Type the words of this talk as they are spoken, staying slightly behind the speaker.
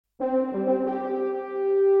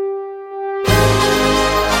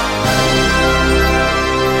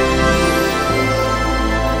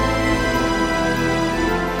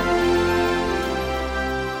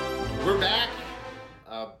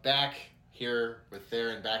here with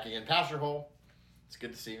Theron back again. Pastor Hole, it's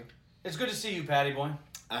good to see you. It's good to see you, Patty boy.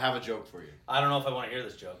 I have a joke for you. I don't know if I want to hear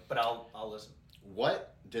this joke, but I'll listen.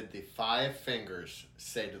 What did the 5 fingers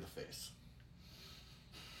say to the face?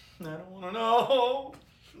 I don't want to know.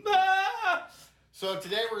 Ah! So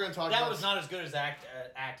today we're going to talk That about... was not as good as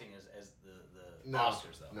acting as the No.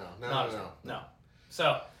 Oscars, though. No.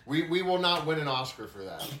 So We will not win an Oscar for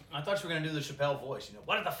that. I thought you were going to do the Chappelle voice. You know,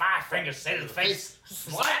 what did the 5 fingers say to the face?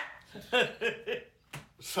 Slap!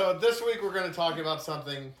 So this week we're going to talk about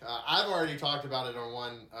something. I've already talked about it on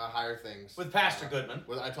one Higher Things. With Pastor Goodman.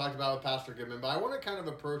 I talked about it with Pastor Goodman, but I want to kind of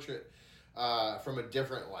approach it from a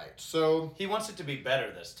different light. So he wants it to be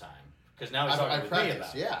better this time. Because now he's talking with me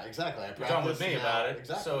about it. Yeah, exactly. He's talking with me about it,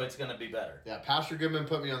 exactly. so it's going to be better. Yeah, Pastor Goodman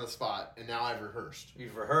put me on the spot, and now I've rehearsed.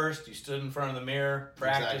 You've rehearsed, you stood in front of the mirror,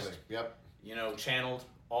 practiced. Exactly, yep. You know, channeled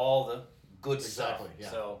all the good Exactly, stuff.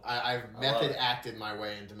 yeah. So I've method acted my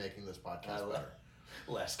way into making this podcast better.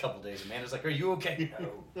 Last couple of days, Amanda's like, "Are you okay?"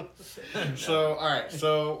 No. So, all right.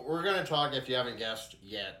 So we're going to talk, if you haven't guessed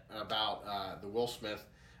yet, about the Will Smith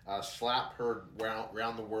slap heard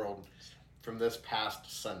around the world from this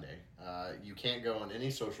past Sunday. You can't go on any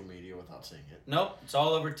social media without seeing it. Nope, it's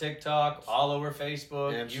all over TikTok, all over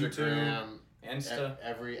Facebook, Instagram, YouTube, Insta,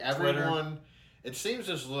 everyone. It seems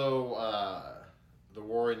as though the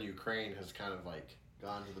war in Ukraine has kind of like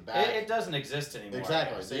gone to the back. It doesn't exist anymore.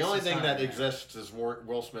 Exactly. The only thing that exists is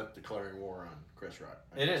Will Smith declaring war on Chris Rock.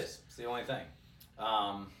 It is. It's the only thing.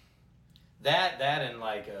 That and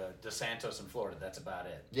like DeSantis in Florida. That's about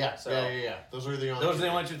it. Yeah. So Yeah. Those are the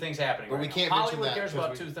only two things happening. But right we now. can't. Hollywood cares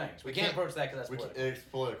about two things. We can't approach that because that's political. It's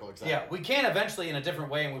political, exactly. Yeah, we can eventually in a different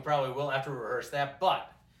way, and we probably will after we rehearse that.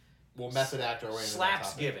 But we'll method act our way into that topic.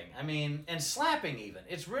 Slapsgiving. I mean, and slapping even.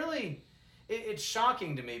 It's really, it's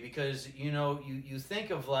shocking to me because you think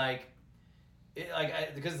of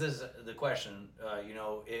because this is the question.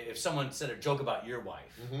 If someone said a joke about your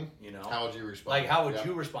wife, how would you respond? Like, how would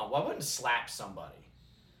you respond? Well, I wouldn't slap somebody.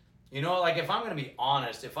 Like if I'm going to be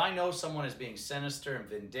honest, if I know someone is being sinister and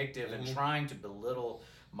vindictive and trying to belittle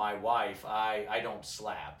my wife, I don't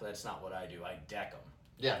slap. That's not what I do. I deck them.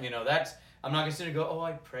 Yeah. I'm not going to sit and go,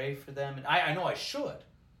 I pray for them. And I know I should.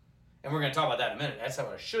 And we're going to talk about that in a minute. That's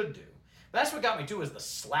what I should do. But that's what got me too, is the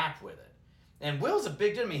slap with it. And Will's a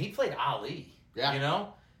big dude. I mean, he played Ali. Yeah.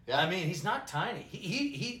 Yeah. I mean, he's not tiny.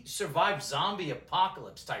 He survived zombie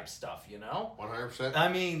apocalypse type stuff, 100%. I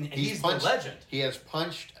mean, he's the legend. He has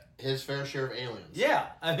punched his fair share of aliens. Yeah.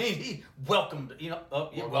 I mean, he welcomed,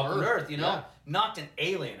 welcomed Earth, knocked an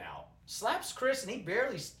alien out. Slaps Chris and he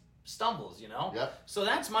barely stumbles, Yep. So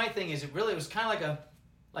that's my thing, is it was kind of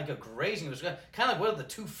like a grazing. It was kind of like what did the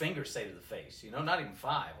 2 fingers say to the face, not even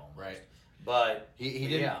 5 almost. Right. But he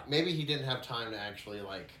didn't. Yeah. Maybe he didn't have time to actually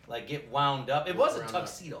like get wound up. It was a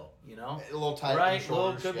tuxedo, a little tight, right? in the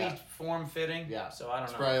shoulders. Could be form fitting. Yeah. So I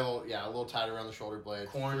don't know. Probably a little tight around the shoulder blades.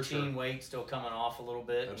 Quarantine weight still coming off a little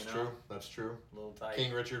bit. That's true. A little tight.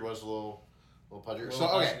 King Richard was a little pudgier.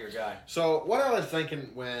 Pudgier guy. So what I was thinking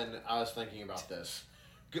when I was thinking about this,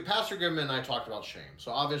 Pastor Goodman and I talked about shame.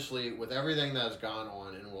 So obviously, with everything that has gone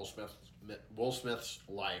on in Will Smith's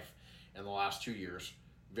life in the last 2 years,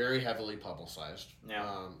 very heavily publicized.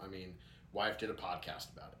 Yeah. Wife did a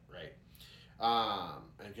podcast about it, right?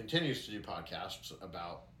 And continues to do podcasts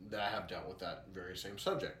about that have dealt with that very same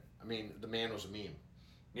subject. I mean, the man was a meme.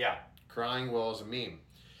 Yeah. Crying Will is a meme.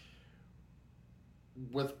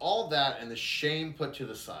 With all that and the shame put to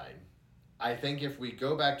the side, I think if we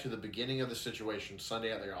go back to the beginning of the situation Sunday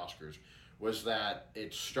at the Oscars, was that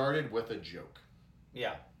it started with a joke.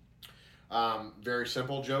 Yeah. Very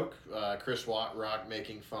simple joke. Chris Rock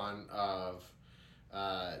making fun of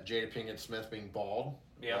Jada Pinkett Smith being bald.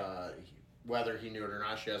 Yeah. Whether he knew it or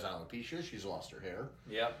not, she has alopecia. She's lost her hair.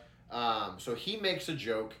 Yep. So he makes a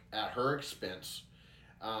joke at her expense.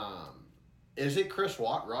 Is it Chris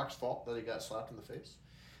Rock's fault that he got slapped in the face?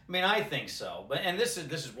 I mean, I think so. And this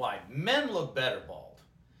is why men look better bald.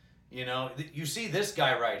 You see this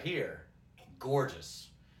guy right here, gorgeous,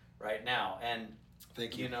 right now, and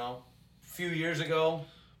thank you. Few years ago,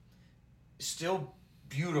 still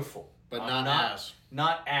beautiful, but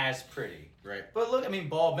not as pretty. Right. But look, I mean,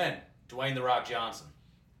 bald men. Dwayne "The Rock" Johnson,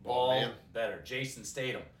 bald better. Jason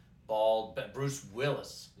Statham, bald. Bruce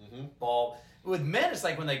Willis, mm-hmm. bald. With men, it's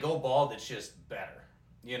like when they go bald, it's just better.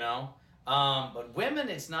 But women,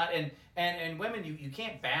 it's not. And women, you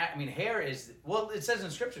can't bat. I mean, hair is, it says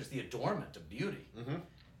in scripture, it's the adornment of beauty. Mm-hmm.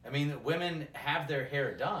 I mean, women have their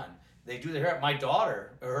hair done. They do their hair. My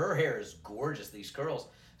daughter, her hair is gorgeous, these curls.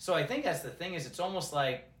 So I think that's the thing, is it's almost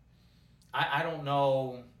like, I don't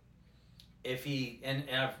know if he and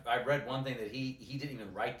I've read one thing that he didn't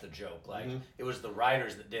even write the joke, like Mhm. it was the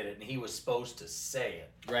writers that did it, and he was supposed to say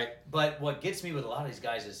it. Right. But what gets me with a lot of these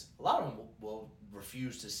guys is a lot of them will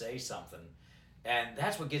refuse to say something, and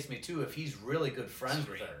that's what gets me too. If he's really good friends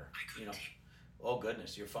with her, you know, oh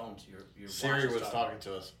goodness, your phone's your Siri watch is was talking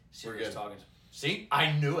to us. We're Siri's good. talking. See,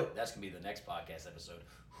 I knew it. That's gonna be the next podcast episode.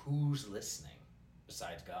 Who's listening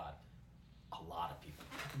besides God? A lot of people.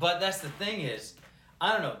 But that's the thing is,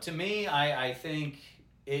 I don't know. To me, I think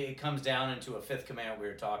it comes down into a fifth commandment. We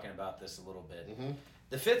were talking about this a little bit. Mhm.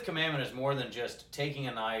 The fifth commandment is more than just taking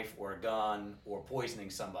a knife or a gun or poisoning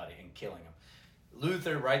somebody and killing them.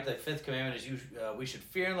 Luther, right? The fifth commandment is we should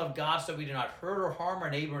fear and love God so we do not hurt or harm our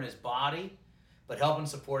neighbor in his body, but help and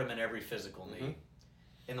support him in every physical need. Mhm.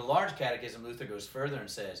 In the Large Catechism, Luther goes further and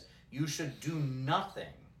says, you should do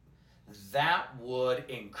nothing that would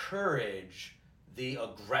encourage the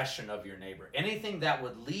aggression of your neighbor. Anything that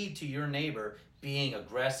would lead to your neighbor being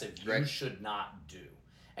aggressive, you Right. should not do.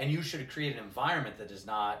 And you should create an environment that does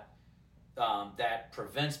not, that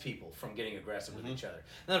prevents people from getting aggressive with Mhm. each other.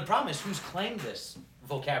 Now the problem is, who's claimed this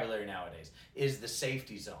vocabulary nowadays is the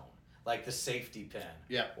safety zone, like the safety pin.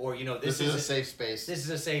 Yeah. Or, you know, This is a safe space. This is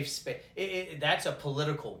a safe space. That's a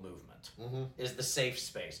political movement. Mhm. Is the safe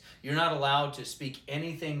space. You're not allowed to speak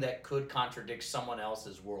anything that could contradict someone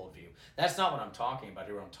else's worldview. That's not what I'm talking about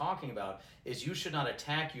here. What I'm talking about is you should not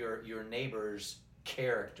attack your neighbor's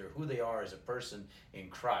character, who they are as a person in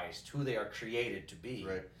Christ, who they are created to be.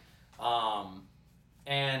 Right.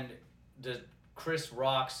 And does Chris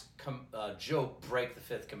Rock's joke break the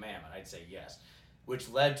fifth commandment? I'd say yes. Which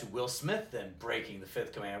led to Will Smith then breaking the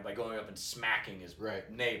fifth commandment by going up and smacking his Right.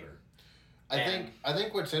 neighbor. I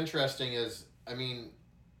think what's interesting is, I mean,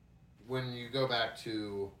 when you go back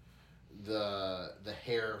to the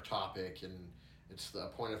hair topic, and it's the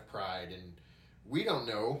point of pride, and we don't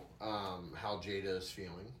know how Jada is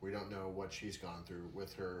feeling. We don't know what she's gone through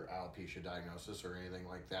with her alopecia diagnosis or anything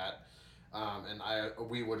like that. And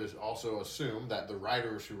we would also assume that the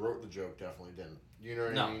writers who wrote the joke definitely didn't. You know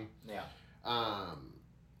what I mean? Yeah.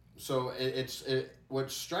 So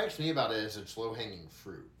what strikes me about it is it's low hanging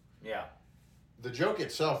fruit. Yeah. The joke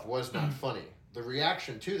itself was not funny. The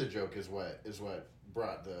reaction to the joke is what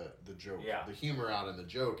brought the joke, Yeah. the humor out in the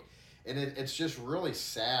joke, and it's just really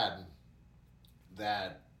sad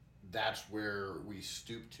that that's where we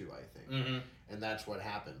stoop to. I think, Mm-hmm. and that's what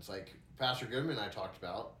happens. Like Pastor Goodman and I talked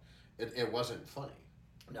about, it wasn't funny.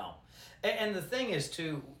 No, and the thing is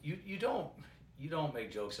too, you don't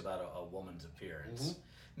make jokes about a woman's appearance. Mhm.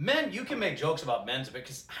 Men, you can make jokes about men's appearance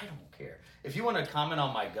because I don't care. If you want to comment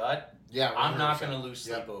on my gut, Yeah, I'm not 100%. going to lose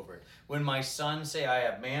sleep Yep. over it. When my sons say I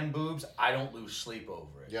have man boobs, I don't lose sleep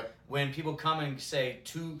over it. Yep. When people come and say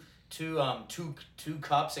two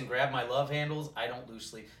cups and grab my love handles, I don't lose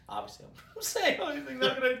sleep. Obviously, I'm saying anything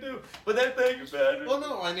that can I do, but that thing is bad. Well,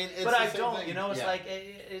 no, I mean, it's But the I same don't. thing. You know, it's Yeah. like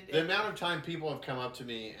The amount of time people have come up to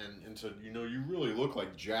me and said, you really look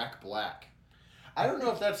like Jack Black. I don't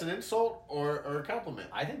know if that's an insult or a compliment.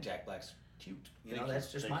 I think Jack Black's cute. You know, Thank you.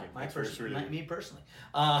 that's just Thank you. my That's very person, sweet of you. me personally.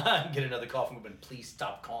 Get another call from Ruben. Please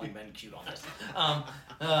stop calling men cute on this.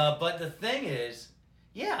 But the thing is,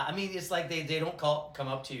 yeah, I mean, it's like they don't come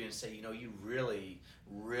up to you and say, you really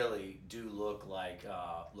do look like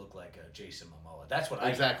Jason Momoa. That's what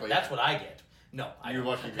Exactly, That's yeah. what I get. No, I You're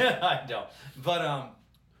don't. lucky man. I don't.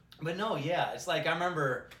 But no, yeah, it's like I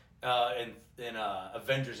remember in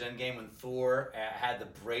Avengers Endgame when Thor had the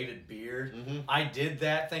braided beard. Mm-hmm. I did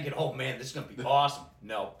that thinking, oh man, this is gonna be awesome.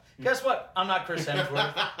 No, guess what? I'm not Chris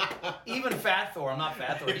Hemsworth. Even Fat Thor, I'm not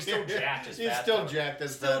Fat Thor. He's still jacked as He's Fat still Thor. jacked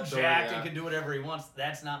as Still Fat Thor, jacked yeah. and can do whatever he wants.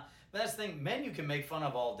 That's not. But that's the thing. Men you can make fun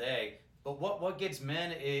of all day. But what gets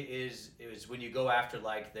men is when you go after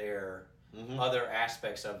like their Mhm. other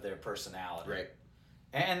aspects of their personality. Right.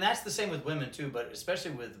 And that's the same with women too, but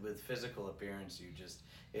especially with physical appearance, you just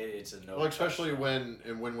it's a no. Well, especially when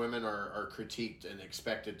women are critiqued and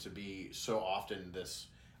expected to be so often this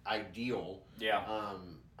ideal. Yeah.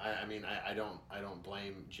 I mean, I don't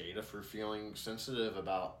blame Jada for feeling sensitive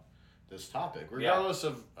about this topic, Yeah. regardless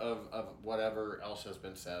of whatever else has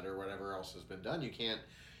been said or whatever else has been done. You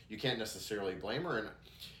can't necessarily blame her, and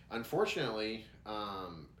unfortunately,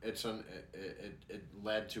 it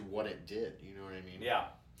led to what it did. You know what I mean? Yeah.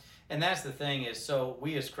 And that's the thing is, so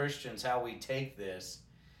we as Christians, how we take this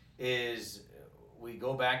is we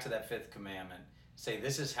go back to that fifth commandment, say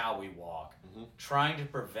this is how we walk, Mhm. trying to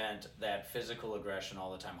prevent that physical aggression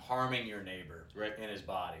all the time, harming your neighbor Right. in his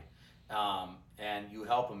body. And you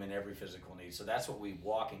help him in every physical need. So that's what we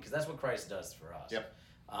walk in, because that's what Christ does for us. Yep.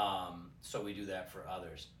 So we do that for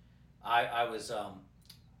others. I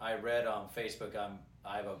read on Facebook,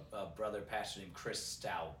 I have a brother pastor named Chris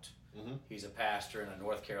Stout. Mm-hmm. He's a pastor in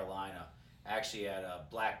North Carolina, actually at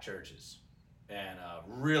black churches, and a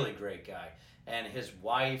really great guy. And his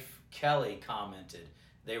wife, Kelly, commented,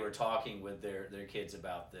 they were talking with their kids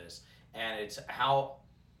about this, and it's how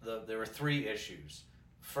there were 3 issues.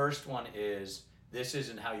 First one is, this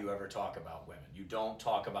isn't how you ever talk about women. You don't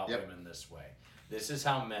talk about women this way. This is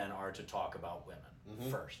how men are to talk about women,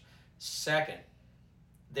 first. Second,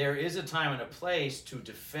 there is a time and a place to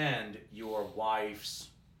defend your wife's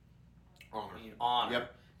honor.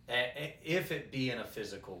 If it be in a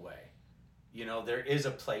physical way. You know, there is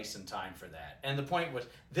a place and time for that. And the point was,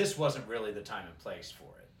 this wasn't really the time and place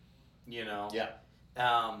for it. You know?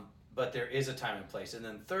 But there is a time and place. And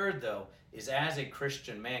then third, though, is as a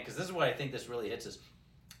Christian man, because this is what I think this really hits us.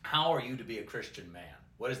 How are you to be a Christian man?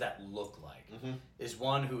 What does that look like? Is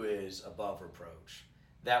one who is above reproach.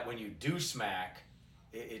 That when you do smack,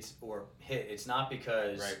 it's not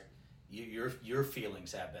because your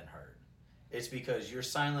feelings have been hurt. It's because you're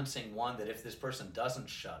silencing one that if this person doesn't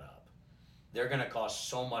shut up, they're going to cause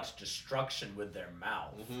so much destruction with their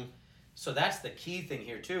mouth. So that's the key thing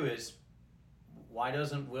here too, is why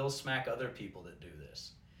doesn't Will smack other people that do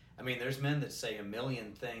this? I mean, there's men that say a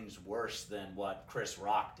million things worse than what Chris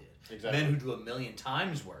Rock did. Exactly. Men who do a million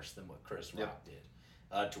times worse than what Chris Rock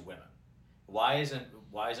did to women. Why isn't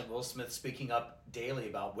Will Smith speaking up daily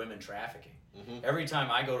about women trafficking? Every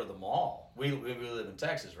time I go to the mall, we live in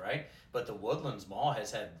Texas, right? But the Woodlands Mall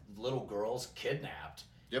has had little girls kidnapped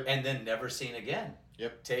and then never seen again.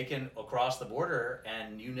 Taken across the border,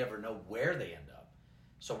 and you never know where they end up.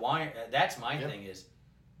 So why? That's my thing, is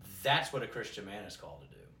that's what a Christian man is called to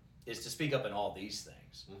do, is to speak up in all these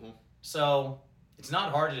things. So it's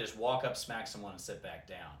not hard to just walk up, smack someone, and sit back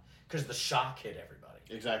down, because the shock hit everybody.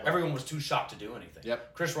 Exactly. Everyone was too shocked to do anything.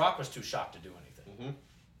 Chris Rock was too shocked to do anything.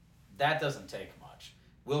 That doesn't take much.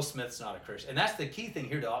 Will Smith's not a Christian. And that's the key thing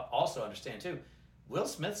here to also understand too. Will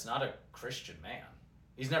Smith's not a Christian man.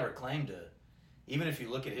 He's never claimed to. Even if you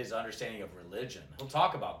look at his understanding of religion, he'll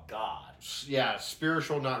talk about God. Yeah,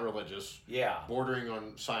 spiritual, not religious. Yeah. Bordering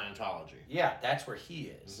on Scientology. Yeah, that's where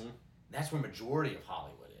he is. That's where majority of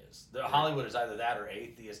Hollywood is. Hollywood is either that or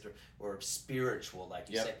atheist or spiritual, like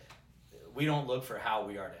you say. We don't look for how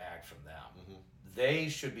we are to act from them. They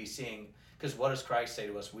should be seeing, because what does Christ say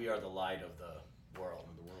to us? We are the light of the world.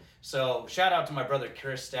 So shout out to my brother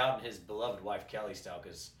Chris Stout and his beloved wife Kelly Stout,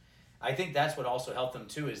 because I think that's what also helped them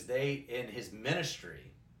too, is they, in his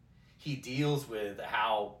ministry, he deals with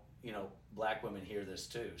how, black women hear this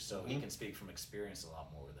too. So he can speak from experience a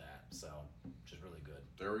lot more with that. So, which is really good.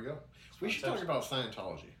 There we go. We should talk about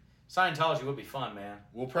Scientology. Scientology would be fun, man.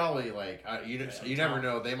 We'll probably, you never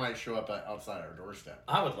know, they might show up outside our doorstep.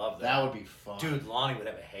 I would love that. That would be fun. Dude, Lonnie would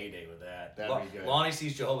have a heyday with that. That'd be good. Lonnie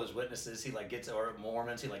sees Jehovah's Witnesses, he gets, or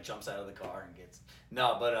Mormons, he jumps out of the car and gets,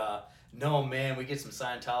 no, man, we get some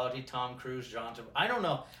Scientology, Tom Cruise, John Travolta. I don't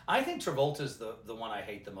know. I think Travolta's the one I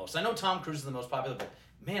hate the most. I know Tom Cruise is the most popular, but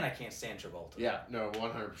man, I can't stand Travolta. Yeah, no,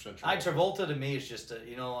 100% Travolta to me is just,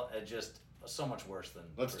 just so much worse than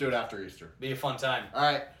Let's Cruise. do it after Easter. Be a fun time. All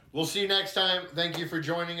right. We'll see you next time. Thank you for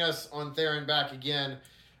joining us on Theron Back again.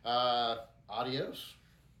 Adios.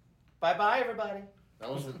 Bye-bye, everybody. That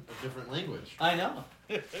was a different language. I know.